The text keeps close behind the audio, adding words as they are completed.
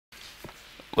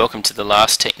Welcome to the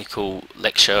last technical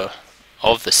lecture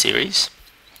of the series.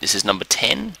 This is number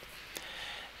 10.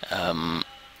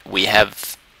 We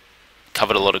have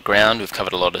covered a lot of ground, we've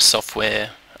covered a lot of software,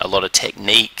 a lot of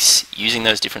techniques using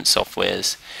those different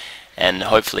softwares, and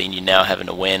hopefully you now have an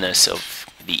awareness of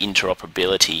the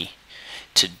interoperability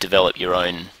to develop your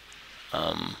own,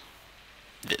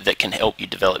 that can help you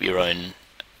develop your own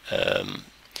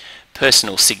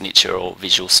personal signature or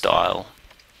visual style,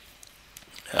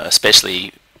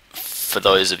 especially for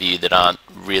those of you that aren't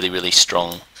really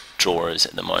strong drawers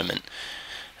at the moment.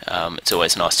 It's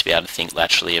always nice to be able to think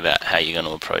laterally about how you're going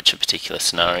to approach a particular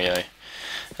scenario.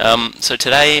 So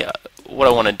today what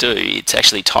I want to do, it's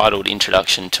actually titled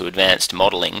Introduction to Advanced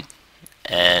Modeling,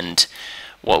 and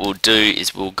what we'll do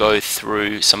is we'll go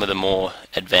through some of the more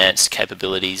advanced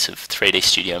capabilities of 3D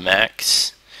Studio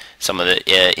Max, some of the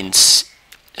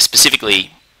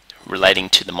specifically relating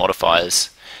to the modifiers,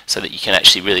 so that you can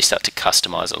actually really start to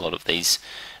customize a lot of these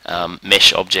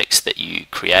mesh objects that you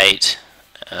create.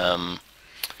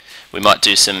 We might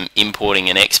do some importing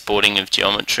and exporting of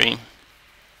geometry.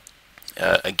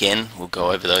 Again, we'll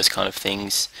go over those kind of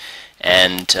things.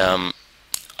 And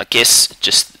I guess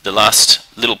just the last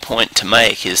little point to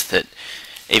make is that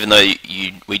even though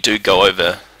we do go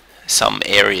over some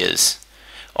areas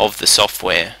of the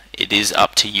software, it is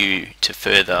up to you to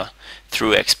further,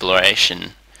 through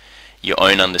exploration, your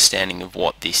own understanding of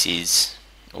what this is,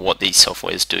 what these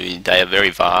softwares do. They are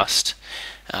very vast.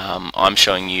 I'm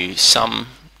showing you some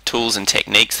tools and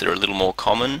techniques that are a little more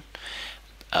common.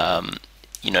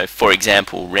 You know, for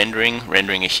example,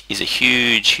 rendering is a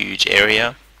huge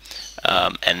area,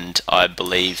 and I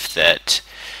believe that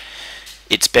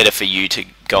it's better for you to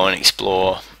go and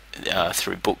explore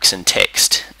through books and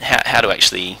text how to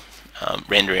actually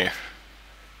render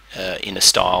in a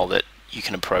style that you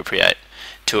can appropriate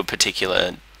to a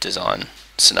particular design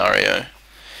scenario.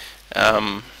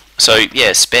 So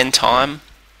yeah, spend time,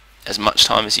 as much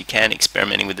time as you can,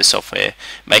 experimenting with the software,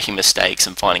 making mistakes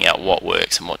and finding out what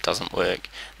works and what doesn't work.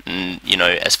 And you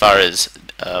know, as far as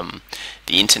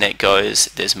the internet goes,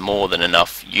 there's more than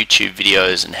enough YouTube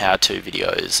videos and how-to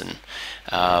videos and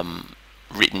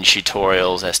written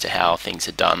tutorials as to how things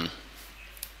are done.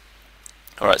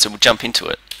 Alright, so we'll jump into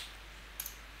it.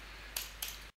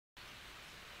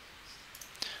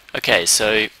 Okay,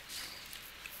 so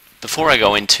before I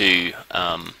go into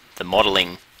the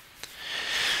modeling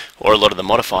or a lot of the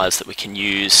modifiers that we can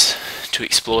use to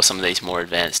explore some of these more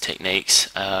advanced techniques,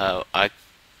 I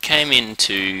came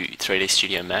into 3D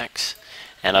Studio Max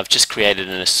and I've just created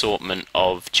an assortment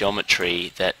of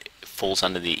geometry that falls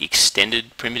under the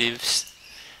extended primitives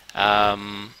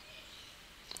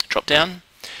drop down,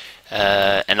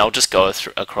 and I'll just go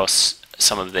across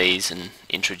some of these and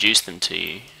introduce them to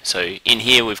you. So in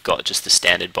here we've got just the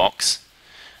standard box,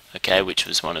 okay, which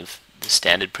was one of the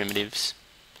standard primitives.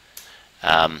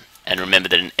 And remember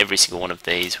that in every single one of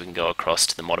these we can go across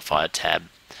to the modifier tab,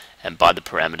 and by the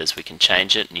parameters we can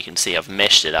change it, and you can see I've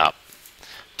meshed it up.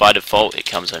 By default it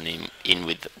comes only in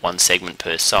with one segment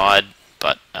per side,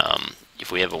 but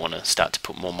if we ever want to start to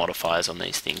put more modifiers on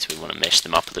these things, we want to mesh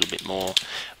them up a little bit more,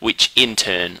 which in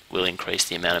turn will increase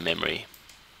the amount of memory.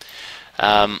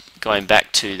 Going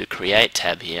back to the Create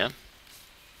tab here,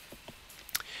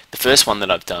 the first one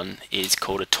that I've done is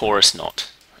called a torus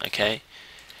knot. Okay,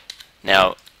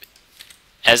 now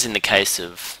as in the case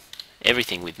of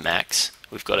everything with Max,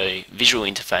 we've got a visual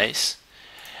interface,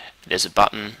 there's a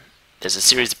button, there's a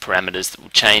series of parameters that will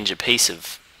change a piece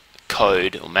of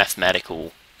code or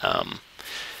mathematical a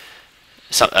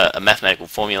mathematical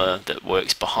formula that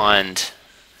works behind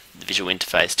the visual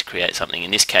interface to create something.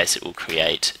 In this case it will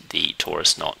create the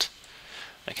torus knot.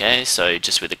 Okay, so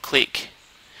just with a click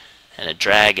and a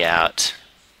drag out,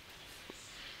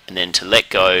 and then to let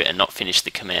go and not finish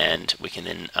the command, we can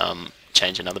then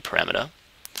change another parameter,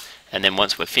 and then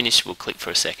once we're finished we'll click for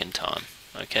a second time.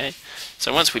 Okay,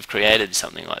 so once we've created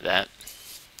something like that,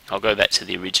 I'll go back to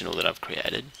the original that I've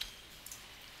created.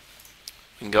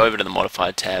 We can go over to the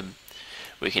modifier tab,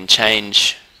 we can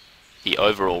change the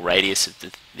overall radius of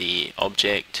the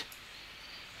object.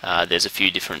 There's a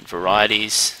few different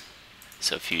varieties,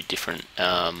 so a few different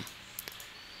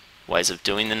ways of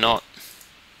doing the knot.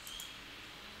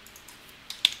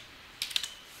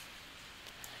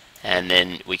 And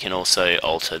then we can also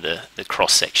alter the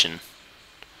cross section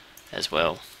as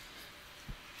well.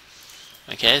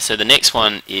 Okay, so the next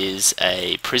one is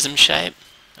a prism shape,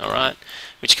 alright,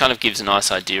 which kind of gives a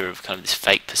nice idea of kind of this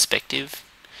fake perspective,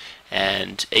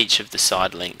 and each of the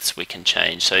side lengths we can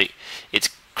change. So it's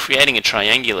creating a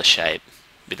triangular shape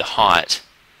with a height,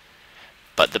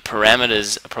 but the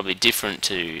parameters are probably different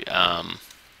to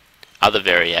other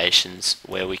variations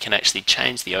where we can actually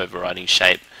change the overriding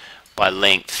shape by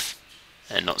length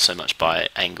and not so much by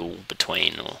angle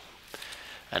between or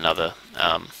another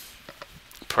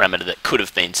parameter that could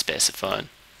have been specified.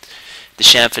 The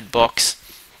chamfered box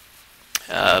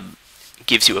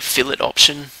gives you a fillet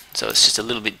option, so it's just a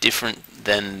little bit different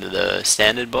than the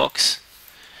standard box.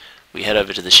 We head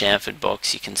over to the chamfered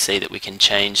box. You can see that we can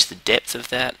change the depth of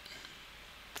that.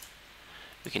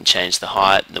 We can change the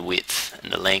height and the width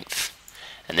and the length,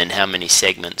 and then how many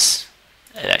segments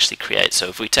it actually creates. So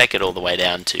if we take it all the way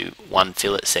down to one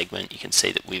fillet segment, you can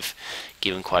see that we've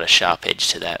given quite a sharp edge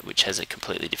to that, which has a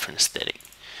completely different aesthetic.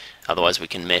 Otherwise we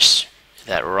can mesh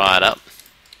that right up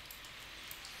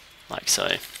like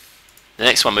so. The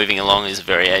next one moving along is a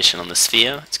variation on the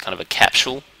sphere. It's kind of a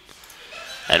capsule,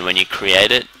 and when you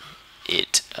create it,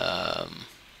 it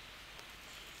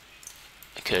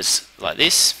occurs like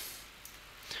this.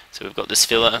 So we've got the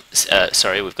sphere.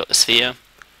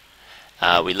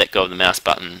 We let go of the mouse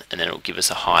button, and then it will give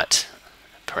us a height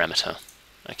parameter.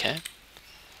 Okay,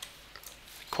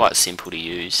 quite simple to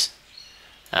use.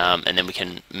 And then we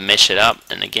can mesh it up,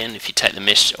 and again, if you take the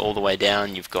mesh all the way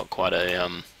down, you've got quite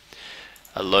a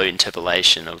low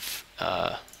interpolation of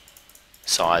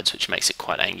sides, which makes it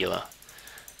quite angular,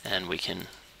 and we can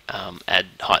add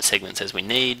height segments as we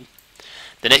need.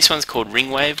 The next one's called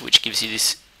ring wave, which gives you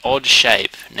this odd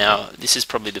shape. Now this is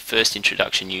probably the first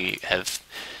introduction you have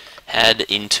had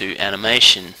into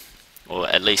animation, or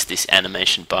at least this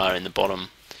animation bar in the bottom.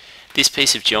 This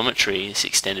piece of geometry, this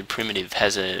extended primitive,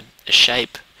 has a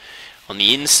shape on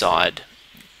the inside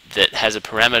that has a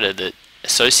parameter that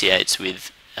associates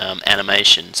with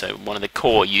animation. So one of the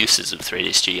core uses of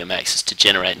 3D Studio Max is to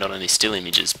generate not only still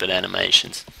images but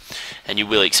animations, and you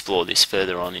will explore this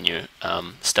further on in your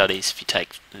studies if you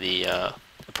take the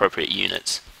appropriate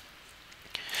units.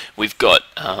 We've got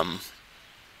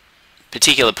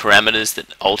particular parameters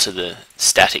that alter the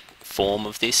static form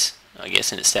of this, I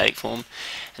guess, in a static form,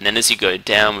 and then as you go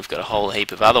down we've got a whole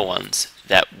heap of other ones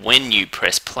that when you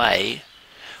press play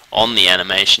on the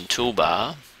animation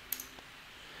toolbar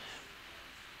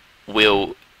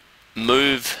will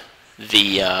move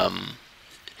the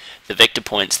vector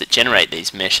points that generate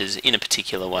these meshes in a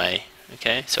particular way.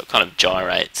 Okay, so it kind of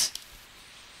gyrates.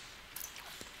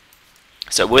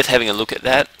 So worth having a look at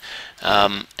that.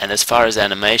 And as far as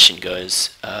animation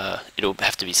goes, it'll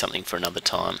have to be something for another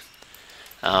time.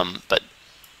 But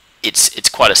it's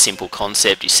quite a simple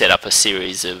concept. You set up a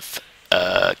series of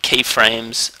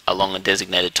keyframes along a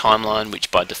designated timeline,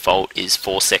 which by default is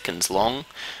 4 seconds long,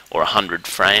 or 100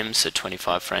 frames, so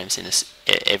 25 frames in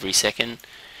every second.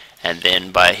 And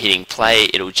then by hitting play,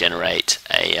 it'll generate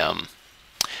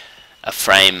a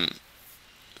frame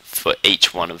for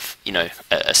each one of,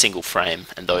 a single frame,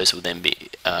 and those will then be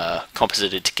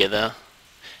composited together,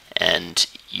 and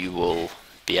you will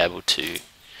be able to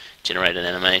generate an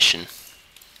animation.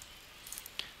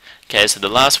 Okay, so the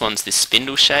last one's this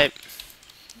spindle shape.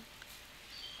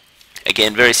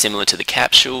 Again, very similar to the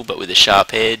capsule, but with a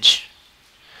sharp edge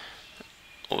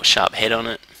or sharp head on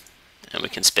it, and we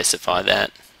can specify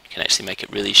that. We can actually make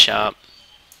it really sharp,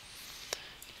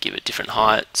 give it different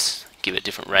heights, give it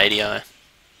different radii,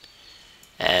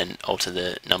 and alter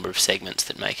the number of segments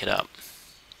that make it up.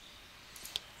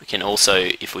 We can also,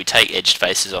 if we take edged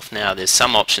faces off now, there's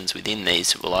some options within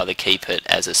these that will either keep it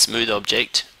as a smooth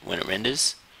object when it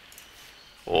renders,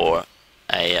 or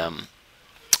I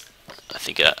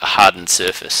think a hardened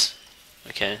surface.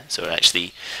 Okay, so it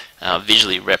actually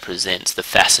visually represents the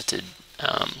faceted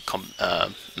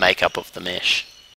makeup of the mesh.